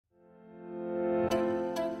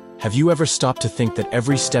Have you ever stopped to think that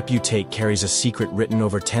every step you take carries a secret written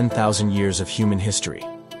over 10,000 years of human history?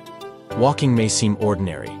 Walking may seem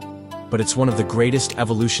ordinary, but it's one of the greatest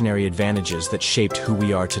evolutionary advantages that shaped who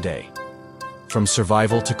we are today. From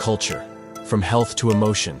survival to culture, from health to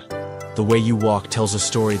emotion, the way you walk tells a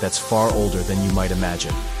story that's far older than you might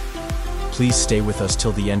imagine. Please stay with us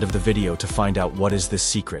till the end of the video to find out what is this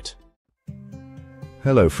secret.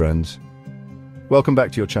 Hello friends. Welcome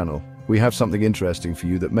back to your channel. We have something interesting for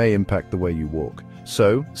you that may impact the way you walk.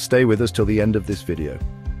 So, stay with us till the end of this video.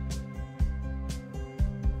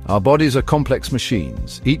 Our bodies are complex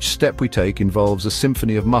machines. Each step we take involves a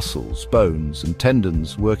symphony of muscles, bones, and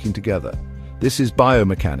tendons working together. This is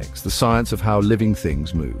biomechanics, the science of how living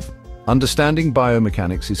things move. Understanding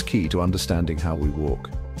biomechanics is key to understanding how we walk.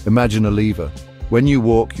 Imagine a lever. When you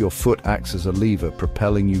walk, your foot acts as a lever,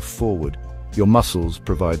 propelling you forward. Your muscles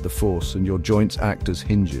provide the force, and your joints act as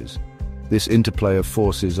hinges. This interplay of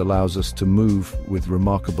forces allows us to move with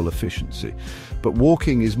remarkable efficiency. But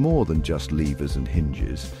walking is more than just levers and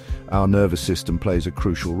hinges. Our nervous system plays a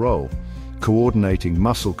crucial role, coordinating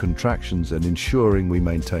muscle contractions and ensuring we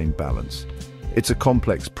maintain balance. It's a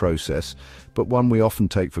complex process, but one we often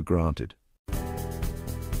take for granted.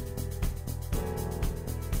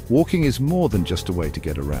 Walking is more than just a way to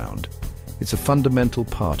get around. It's a fundamental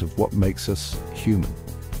part of what makes us human.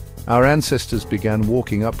 Our ancestors began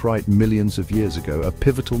walking upright millions of years ago, a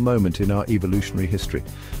pivotal moment in our evolutionary history.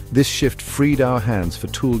 This shift freed our hands for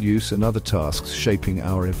tool use and other tasks, shaping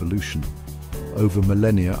our evolution. Over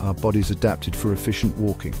millennia, our bodies adapted for efficient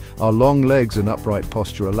walking. Our long legs and upright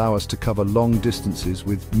posture allow us to cover long distances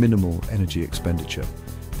with minimal energy expenditure.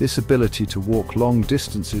 This ability to walk long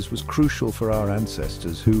distances was crucial for our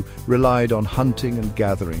ancestors, who relied on hunting and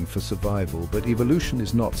gathering for survival. But evolution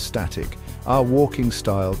is not static. Our walking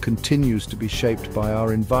style continues to be shaped by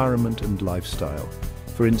our environment and lifestyle.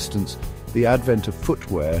 For instance, the advent of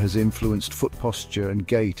footwear has influenced foot posture and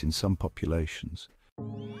gait in some populations.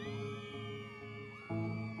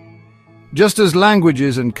 Just as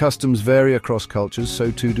languages and customs vary across cultures,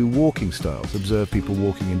 so too do walking styles. Observe people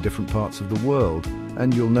walking in different parts of the world,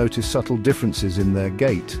 and you'll notice subtle differences in their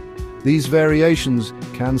gait. These variations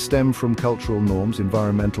can stem from cultural norms,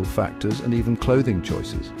 environmental factors, and even clothing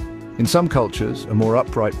choices. In some cultures, a more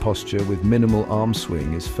upright posture with minimal arm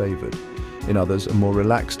swing is favored. In others, a more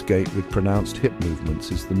relaxed gait with pronounced hip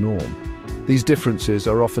movements is the norm. These differences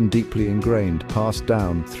are often deeply ingrained, passed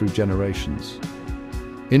down through generations.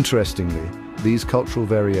 Interestingly, these cultural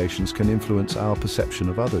variations can influence our perception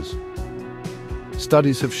of others.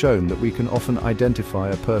 Studies have shown that we can often identify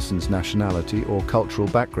a person's nationality or cultural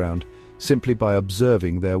background simply by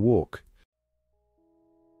observing their walk.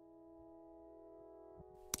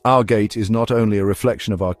 Our gait is not only a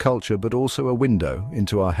reflection of our culture, but also a window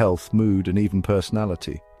into our health, mood, and even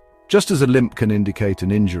personality. Just as a limp can indicate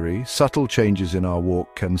an injury, subtle changes in our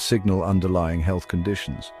walk can signal underlying health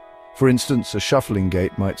conditions. For instance, a shuffling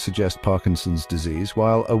gait might suggest Parkinson's disease,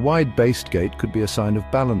 while a wide-based gait could be a sign of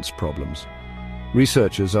balance problems.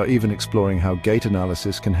 Researchers are even exploring how gait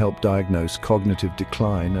analysis can help diagnose cognitive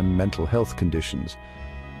decline and mental health conditions.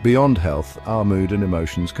 Beyond health, our mood and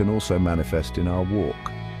emotions can also manifest in our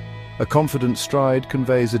walk. A confident stride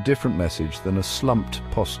conveys a different message than a slumped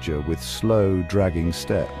posture with slow, dragging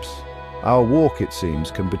steps. Our walk, it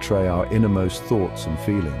seems, can betray our innermost thoughts and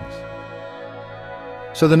feelings.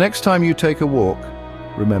 So the next time you take a walk,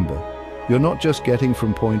 remember, you're not just getting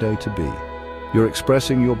from point A to B. You're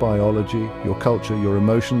expressing your biology, your culture, your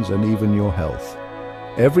emotions, and even your health.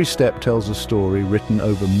 Every step tells a story written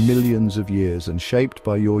over millions of years and shaped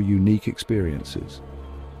by your unique experiences.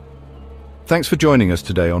 Thanks for joining us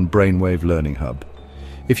today on Brainwave Learning Hub.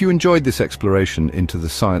 If you enjoyed this exploration into the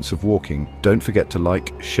science of walking, don't forget to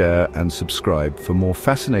like, share, and subscribe for more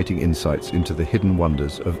fascinating insights into the hidden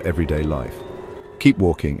wonders of everyday life. Keep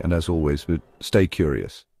walking, and as always, stay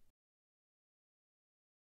curious.